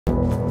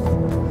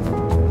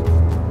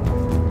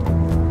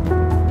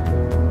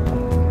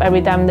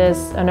Every time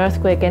there's an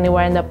earthquake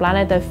anywhere in the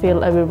planet, I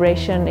feel a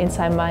vibration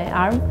inside my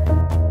arm.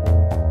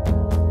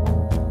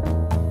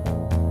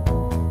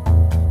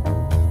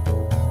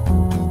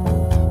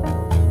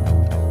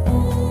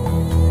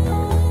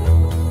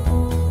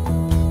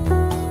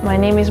 My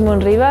name is Moon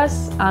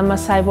Ribas. I'm a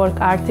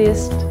cyborg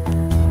artist.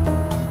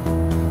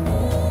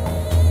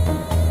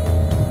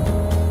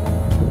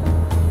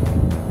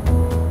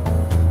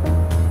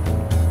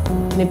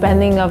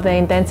 Depending on the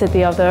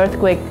intensity of the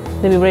earthquake,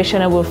 the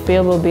vibration I will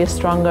feel will be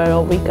stronger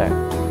or weaker.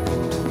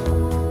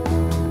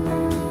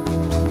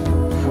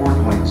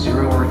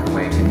 4.0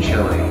 earthquake in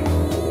Chile.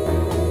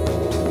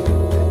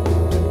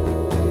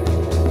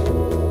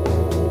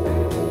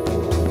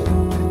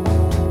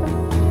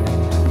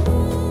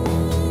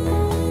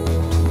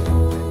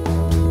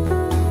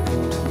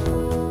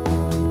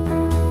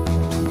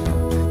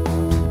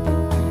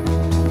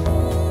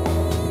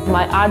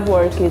 My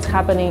artwork is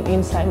happening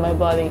inside my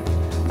body.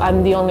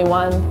 I'm the only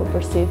one who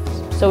perceives.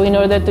 So in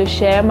order to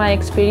share my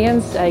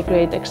experience, I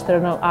create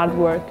external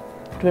artwork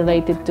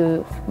related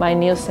to my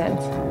new sense.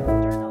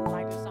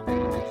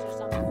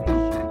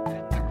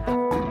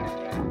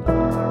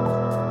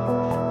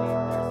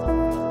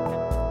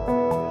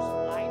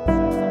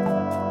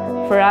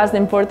 For us, the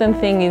important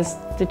thing is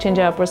to change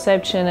our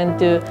perception and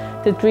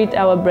to treat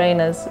our brain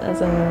as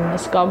a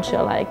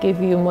sculpture. Like if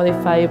you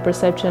modify your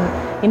perception,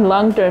 in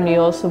long term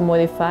you also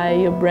modify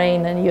your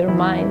brain and your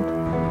mind.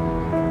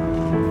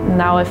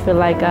 Now I feel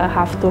like I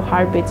have two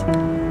heartbeats,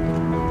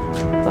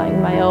 like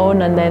my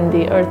own and then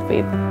the earth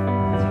beat.